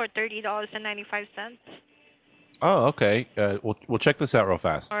wings for $30.95 Oh, okay. We'll check this out real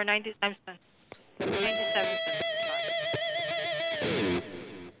fast. or 97 cents. 97 cents.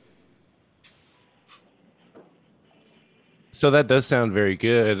 So that does sound very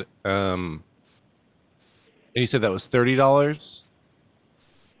good. And you said that was $30?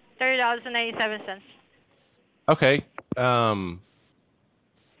 $30.97. Okay. Let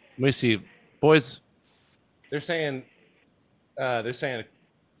me see. Boys, they're saying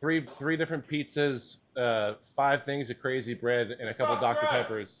three different pizzas, 5 things of crazy bread, and a couple Dr.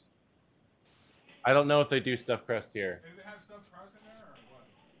 Peppers. I don't know if they do stuffed crust here. Do they have stuffed crust in there or what?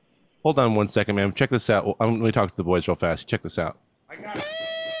 Hold on one second, ma'am. Check this out. Let me talk to the boys real fast. Check this out. I got it.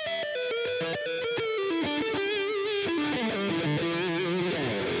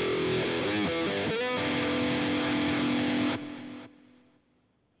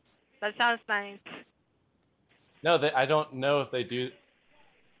 That sounds nice. No, I don't know if they do.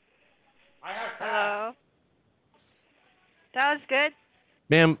 I have crust. Hello. That was good.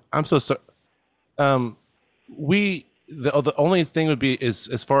 Ma'am, I'm so sorry. The only thing would be is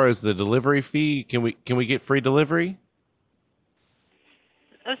as far as the delivery fee. Can we get free delivery?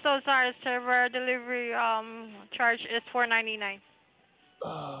 I'm so sorry, server delivery charge is $4.99.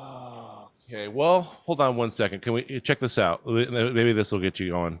 Okay. Well, hold on one second. Can we check this out? Maybe this will get you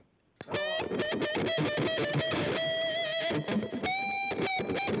going.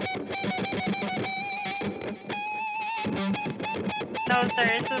 No, sir,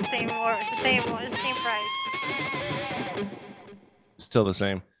 it's the same price. Still the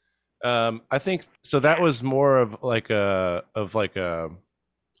same. I think so. That was more of a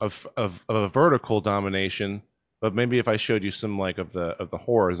vertical domination, but maybe if I showed you some of the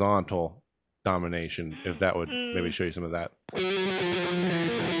horizontal domination, if that would maybe show you some of that.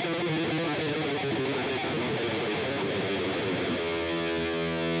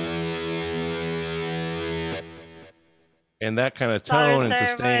 And that kind of tone and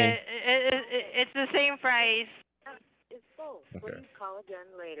sustain. It's the same price. Okay. Okay. Call again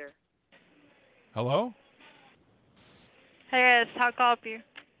later. Hello? Hey, yes, how can I help you?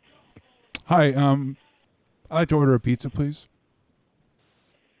 Hi, I'd like to order a pizza, please.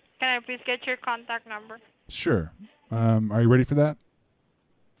 Can I please get your contact number? Sure. Are you ready for that?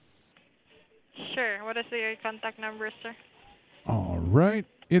 Sure. What is your contact number, sir? All right.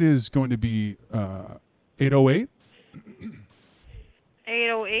 It is going to be 808.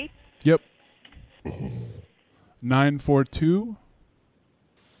 808 Yep. 942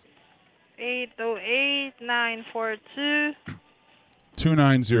 808 942.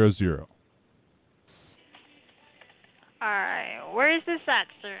 2900. All right. Where is this at,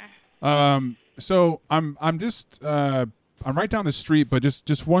 sir? So I'm just I'm right down the street, but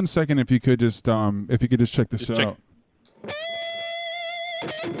just 1 second if you could just check this Just check. out.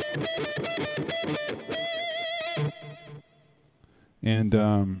 And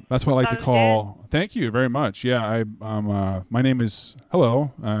that's what I like to Sounds call. Thank you very much. Yeah, my name is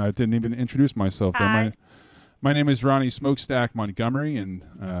hello. I didn't even introduce myself. There. Hi. My name is Ronnie Smokestack Montgomery, and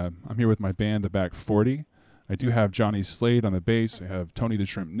I'm here with my band, the Back 40. I do have Johnny Slade on the bass. I have Tony the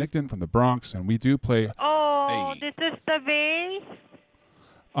Shrimp Nickton from the Bronx, and we do play. Oh, Hey. this is the base?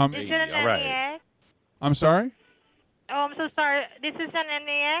 Is Hey, it an all right. NEX? I'm sorry. Oh, I'm so sorry. This is an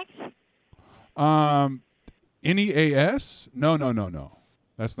NEX? NEAS? No.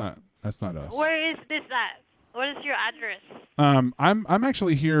 That's not us. Where is this at? What is your address? I'm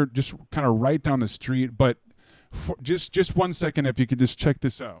actually here, just kind of right down the street, but just 1 second, if you could just check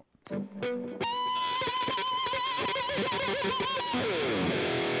this out.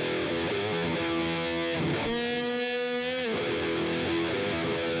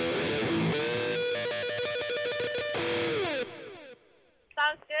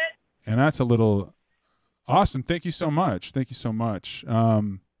 Sounds good. And that's a little awesome. Thank you so much. Thank you so much.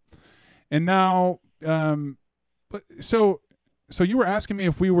 And now, but so you were asking me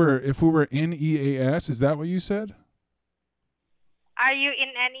if we were in EAS. Is that what you said? Are you in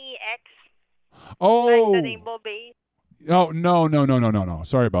NEX? Oh, Like the Rainbow Base? oh no.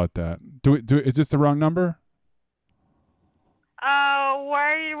 Sorry about that. Is this the wrong number?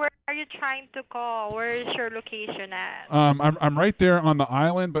 Where are you trying to call? Where is your location at? I'm right there on the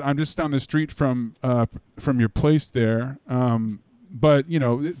island, but I'm just down the street from your place there. But you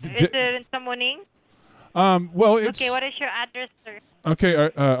know, Is it in Tamuning? well, it's Okay, what is your address, sir?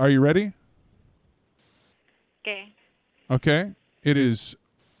 okay. Are you ready? Okay. Okay, it is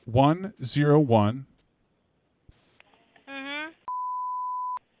 101 Mm-hmm.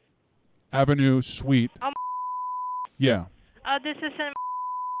 Avenue Suite. Yeah. This is in...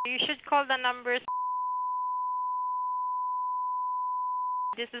 You should call the numbers.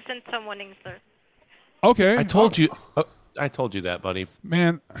 This is in Tamuning, sir. Okay. I told you. I told you that, buddy.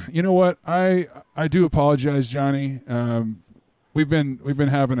 Man, you know what? I do apologize, Johnny. We've been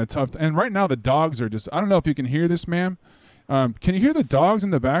having a tough and right now the dogs are just I don't know if you can hear this, ma'am. Can you hear the dogs in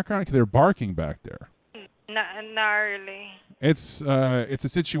the background? 'Cause they're barking back there. Not really. It's a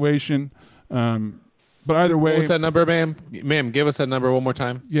situation. But either way, What's that number, ma'am? Ma'am, give us that number one more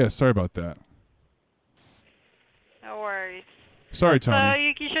time. yeah, sorry about that. No worries. Sorry, So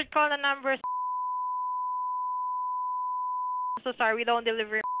Tony. you should call the numbers. I'm so sorry, we don't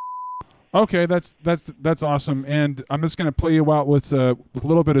deliver. Okay, that's awesome. And I'm just gonna play you out with a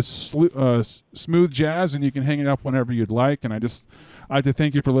little bit of smooth jazz, and you can hang it up whenever you'd like. And I like to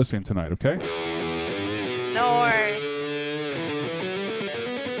thank you for listening tonight. Okay. No worries.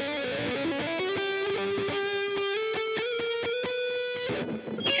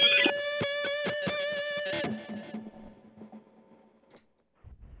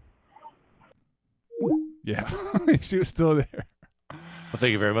 Yeah, she was still there. Well,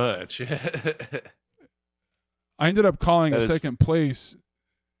 thank you very much. I ended up calling That a is- second place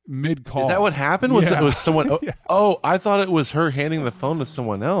mid-call. Is that what happened? Was Yeah. it was someone? Oh, Yeah. oh, I thought it was her handing the phone to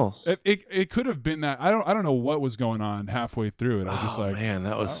someone else. It could have been that. I don't know what was going on halfway through it. I was just Oh, like, man,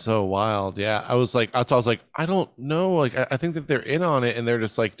 that was so wild. Yeah, I was like, I was like, I don't know. Like, I think that they're in on it, and they're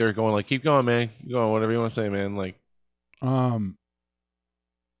just like, they're going like, keep going, man, keep going, whatever you want to say, man. Like,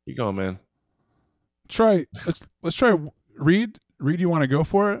 keep going, man. let's try Reed. Reed, you want to go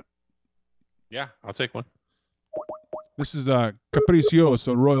for it? Yeah, I'll take one. This is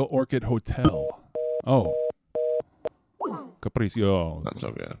Capricioso Royal Orchid Hotel. Oh, Capricioso. Not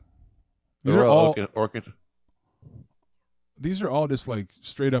so good. These are Royal all Orchid. these are all just like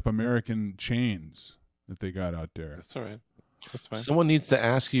straight up American chains that they got out there. That's all right. That's fine. Someone needs to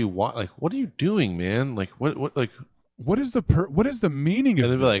ask you what, like, what are you doing, man? Like, what, like, What is the meaning And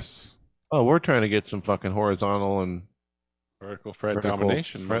of they'd be like, this? oh, we're trying to get some fucking horizontal and Vertical Fred vertical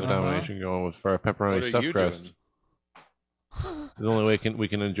domination. Fret motherfucker. domination going with for our pepperoni What are stuffed you crust. doing? The only way we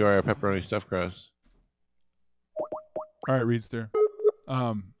can enjoy our pepperoni stuffed crust. All right, Reedster.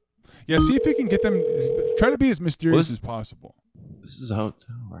 Yeah, see if you can get them. Try to be as mysterious as possible. This is a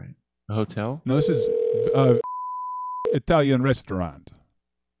hotel, right? A hotel? No, this is Italian restaurant.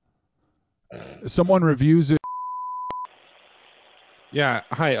 Someone reviews it. Yeah.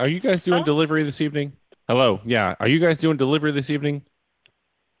 Hi. Are you guys doing delivery this evening? Hello. Yeah. Are you guys doing delivery this evening?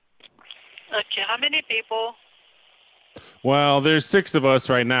 Okay, how many people? Well, there's 6 of us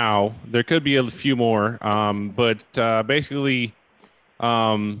right now. There could be a few more. But basically,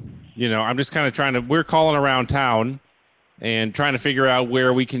 I'm just kind of we're calling around town and trying to figure out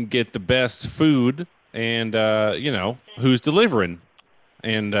where we can get the best food and, who's delivering.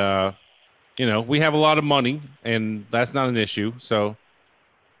 And, we have a lot of money and that's not an issue. So,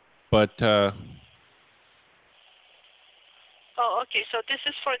 but, Oh, okay, so this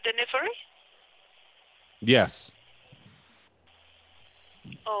is for delivery? yes.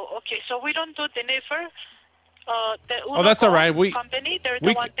 Oh, okay, so we don't do deliver. That's all right. Company, they're we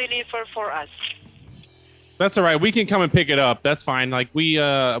the one deliver for us. That's all right. We can come and pick it up. That's fine. Like we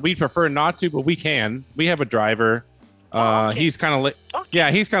prefer not to, but we can. We have a driver. Okay. He's kind of Okay.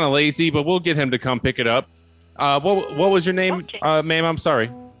 yeah, he's kind of lazy, but we'll get him to come pick it up. What was your name, Okay. ma'am? I'm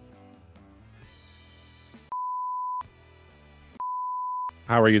sorry.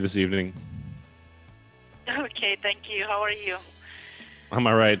 How are you this evening? Okay, thank you. How are you? I'm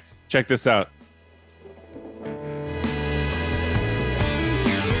all right. Check this out.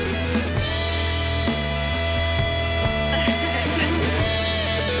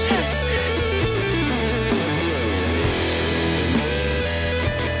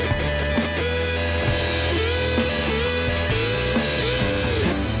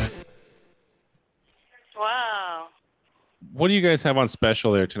 Wow. What do you guys have on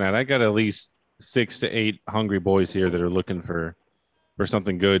special there tonight? I got at least 6 to 8 hungry boys here that are looking for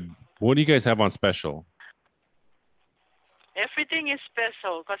something good. What do you guys have on special? Everything is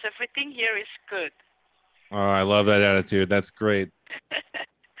special because everything here is good. Oh, I love that attitude. That's great.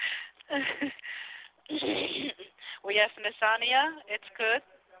 We have lasagna. It's good.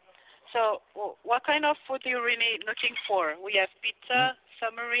 So what kind of food are you really looking for? We have pizza,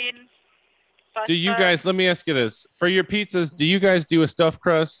 submarine, pasta. Do you guys, let me ask you this. For your pizzas, do you guys do a stuffed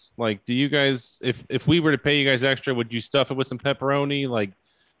crust? Like, do you guys, if we were to pay you guys extra, would you stuff it with some pepperoni? Like,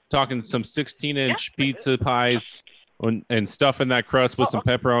 talking some 16-inch pizza pies and stuffing that crust with some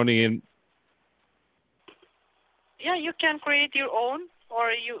pepperoni and... Yeah, you can create your own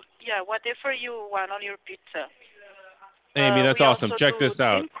or whatever you want on your pizza. Amy, that's we awesome. also Check do this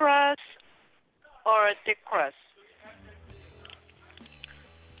out. Thin crust or thick crust.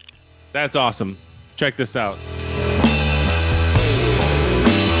 That's awesome. Check this out.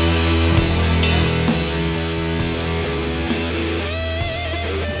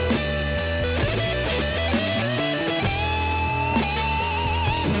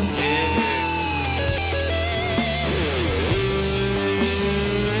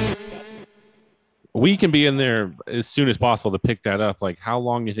 We can be in there as soon as possible to pick that up. Like, how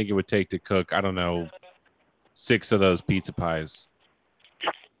long do you think it would take to cook? I don't know, 6 of those pizza pies.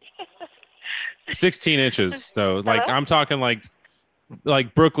 16 inches, though. Like, Hello? I'm talking like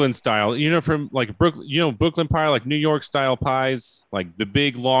Brooklyn style. From like Brooklyn, Brooklyn pie, like New York style pies, like the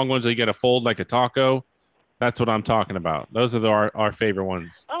big long ones that you got to fold like a taco. That's what I'm talking about. Those are our favorite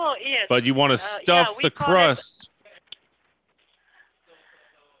ones. Oh, yes. But you want to stuff we the call it- crust.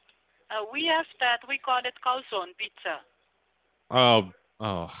 We have that. We call it calzone pizza. Oh.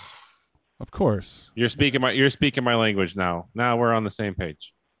 Of course. You're speaking my language now. Now we're on the same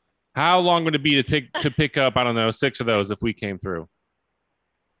page. How long would it be to pick up, I don't know, 6 of those if we came through?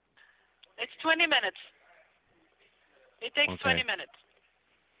 It's 20 minutes. It takes Okay. 20 minutes.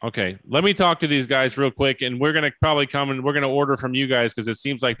 Okay, let me talk to these guys real quick, and we're gonna probably come and we're gonna order from you guys because it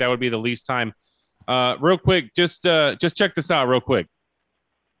seems like that would be the least time. Real quick, just check this out real quick.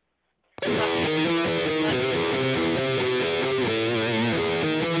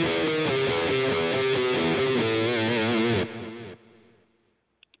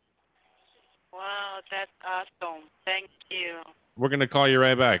 Wow, that's awesome. Thank you. We're gonna call you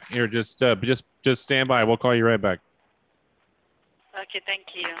right back. Here, just stand by. We'll call you right back. Okay, thank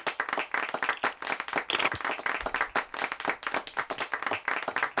you.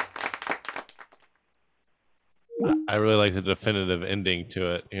 I really like the definitive ending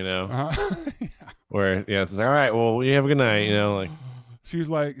to it, you know, Uh-huh. where it's like, all right, well, you have a good night, you know, like She was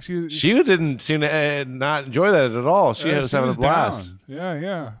like, she didn't seem to not enjoy that at all. She was having a blast. down.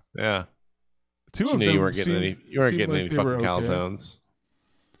 Yeah. Yeah, Two she of knew them you weren't getting seemed any like fucking they were okay. calzones.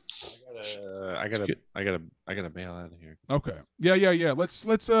 I gotta I gotta bail out of here. Okay. Yeah.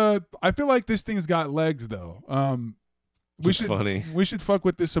 Let's. I feel like this thing's got legs though. We It's should funny. We should fuck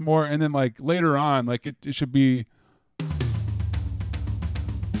with this some more, and then like later on, like it should be.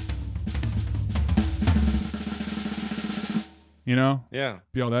 You know, Yeah.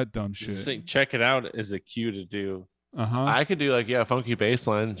 be all that dumb Just shit. think, check it out as a cue to do. I could do like funky bass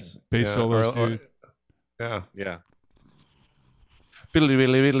lines, Bass solos, dude. Yeah. Yeah. Biddly,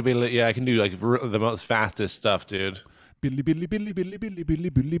 biddly, biddly, biddly. Yeah, I can do like the most fastest stuff, dude. Billy, billy, billy, billy, billy, billy,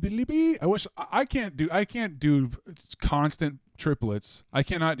 billy, billy, billy. I wish I can't do constant triplets. I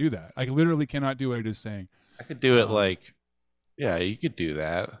cannot do that. I literally cannot do what I just saying. I could do it like, yeah, you could do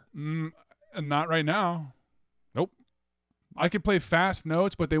that. Not right now. Nope. I could play fast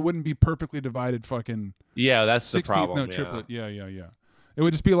notes, but they wouldn't be perfectly divided. Fucking Yeah, that's the 16th problem. note triplet. Yeah. It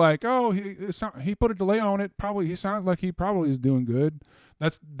would just be like, oh, he put a delay on it. Probably he sounds like he probably is doing good.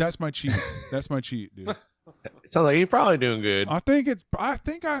 That's my cheat. That's my cheat, dude. It sounds like you're probably doing good.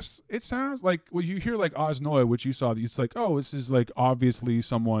 It sounds like when you hear like Osnoy, which you saw, it's like, oh, this is like obviously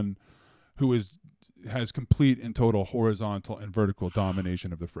someone who has complete and total horizontal and vertical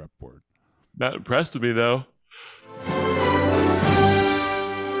domination of the fretboard. Not impressed with me though.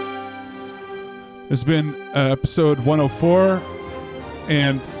 This has been episode 104,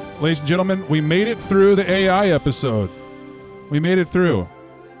 and ladies and gentlemen, we made it through the AI episode. We made it through.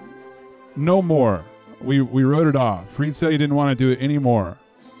 No more. We wrote it off. Reed said he didn't want to do it anymore.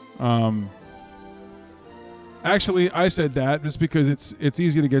 Actually, I said that just because it's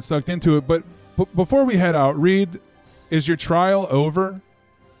easy to get sucked into it. But before we head out, Reed, is your trial over?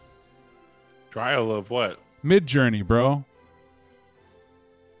 Trial of what? Mid-Journey, bro.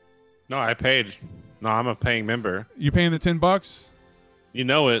 No, I paid. No, I'm a paying member. You paying the $10? You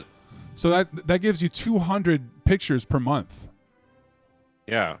know it. So that gives you 200 pictures per month.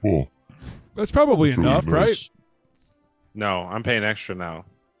 Yeah. Cool. That's probably enough, right? No, I'm paying extra now.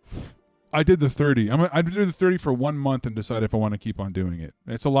 I did the 30. I did the 30 for 1 month and decide if I want to keep on doing it.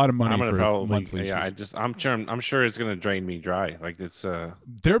 It's a lot of money I'm gonna for probably monthly. yeah. I'm sure it's gonna drain me dry. Like it's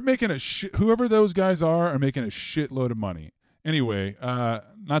They're making whoever those guys are making a shitload of money. Anyway,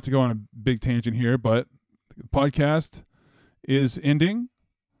 not to go on a big tangent here, but the podcast is ending.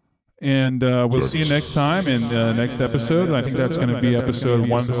 And we'll see you next time in the next episode. And I think that's going to be episode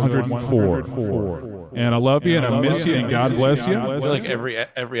 104. And I love you, and I miss you, and God bless you. I feel like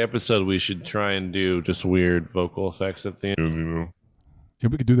every episode we should try and do just weird vocal effects at the end. Yeah,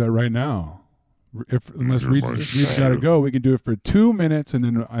 we could do that right now. Unless Reed's got to go, we could do it for 2 minutes, and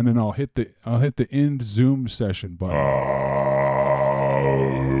then I'll hit the end Zoom session button.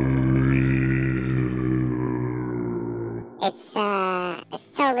 It's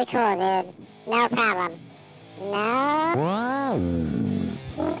totally cool, dude. No problem. No.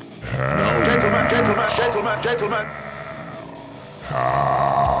 Gentlemen.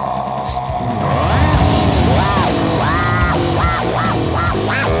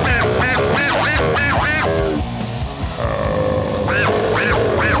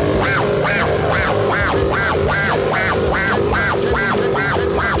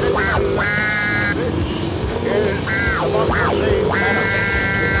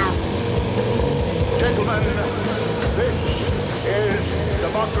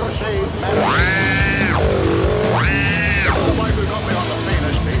 Democracy This is the bike who got me on the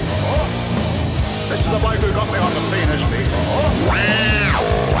penis, people. This is the bike who got me on the penis, people. This is the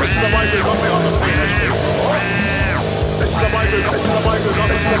bike who got me on the penis, people. This is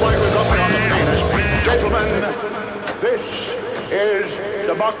the bike who got me on the penis, people. Gentlemen, this is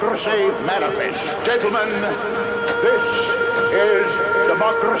Democracy Manifest. Gentlemen, this is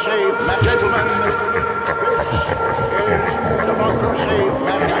Democracy Gentlemen, this is Democracy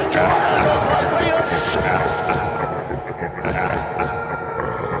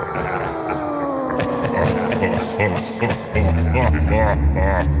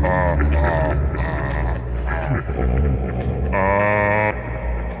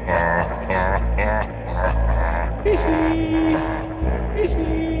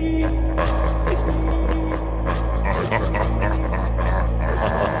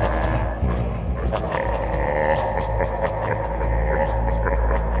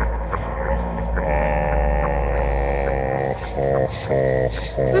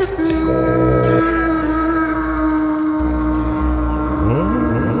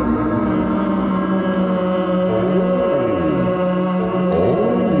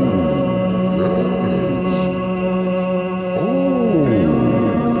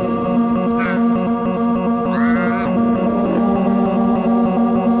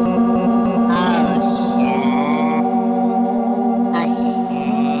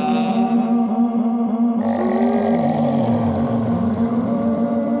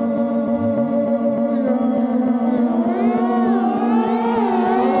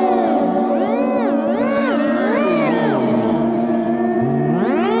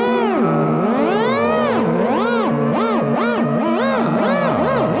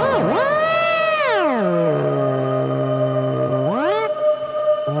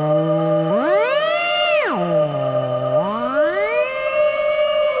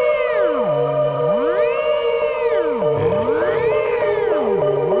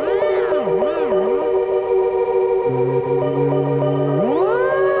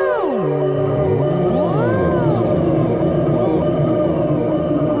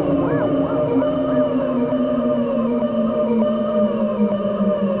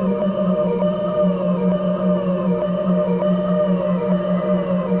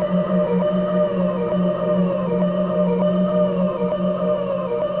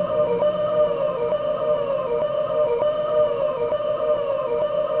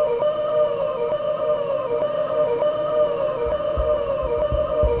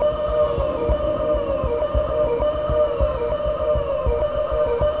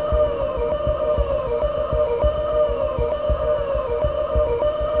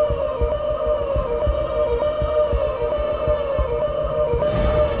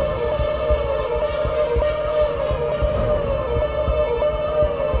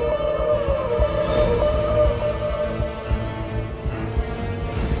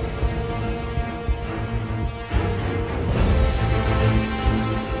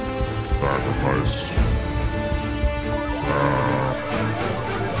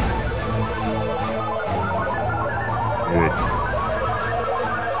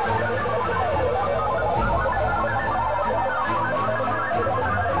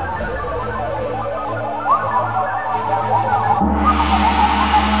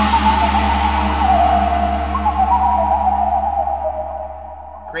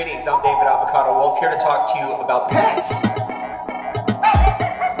Greetings, I'm David Avocado Wolf, here to talk to you about pets.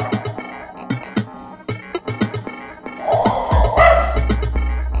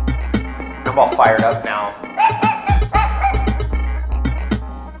 I'm all fired up now.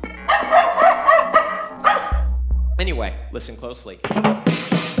 Anyway, listen closely.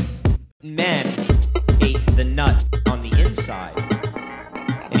 Men ate the nut on the inside,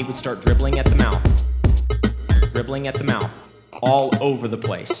 and he would start dribbling at the mouth, all over the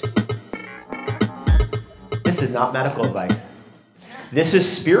place. This is not medical advice. This is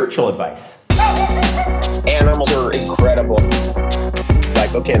spiritual advice. Animals are incredible.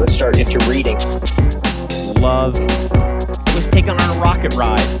 Like, okay, let's start into reading. Love was taken on a rocket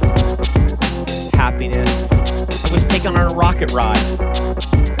ride. Happiness was taken on a rocket ride.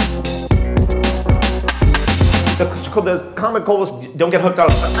 The common cold was don't get hooked on.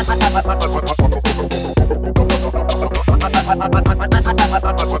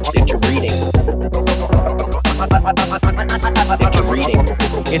 Into reading. Into reading.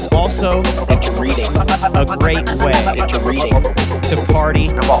 It's also into reading. A great way into reading to party.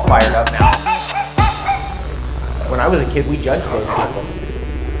 I'm all fired up now. When I was a kid, we judged those people.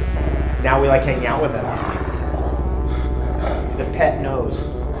 Now we like hanging out with them. The pet knows.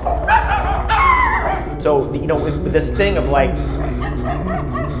 So, you know, with this thing of like,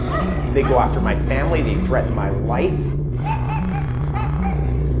 they go after my family, they threaten my life.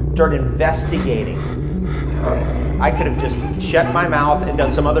 Start investigating. I could have just shut my mouth and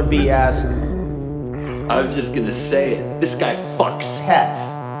done some other BS. I'm just gonna say it. This guy fucks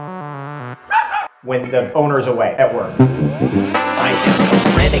pets when the owner's away at work. I am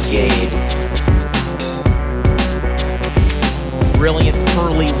a renegade. Brilliant,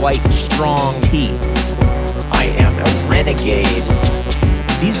 pearly, white, strong teeth. I am a renegade.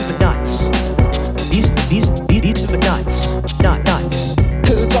 These are the nuts. These are the nuts. Not nuts.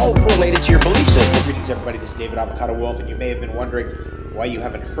 Because it's all related to your belief system. Greetings, everybody. This is David Avocado Wolf, and you may have been wondering why you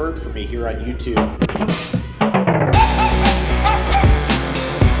haven't heard from me here on YouTube.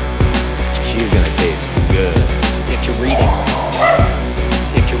 She's gonna taste good. Into reading.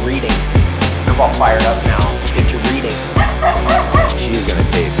 Into reading. I'm all fired up now. Into reading. She's gonna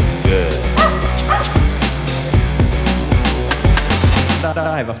taste good.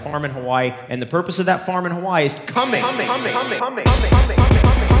 I have a farm in Hawaii, and the purpose of that farm in Hawaii is coming.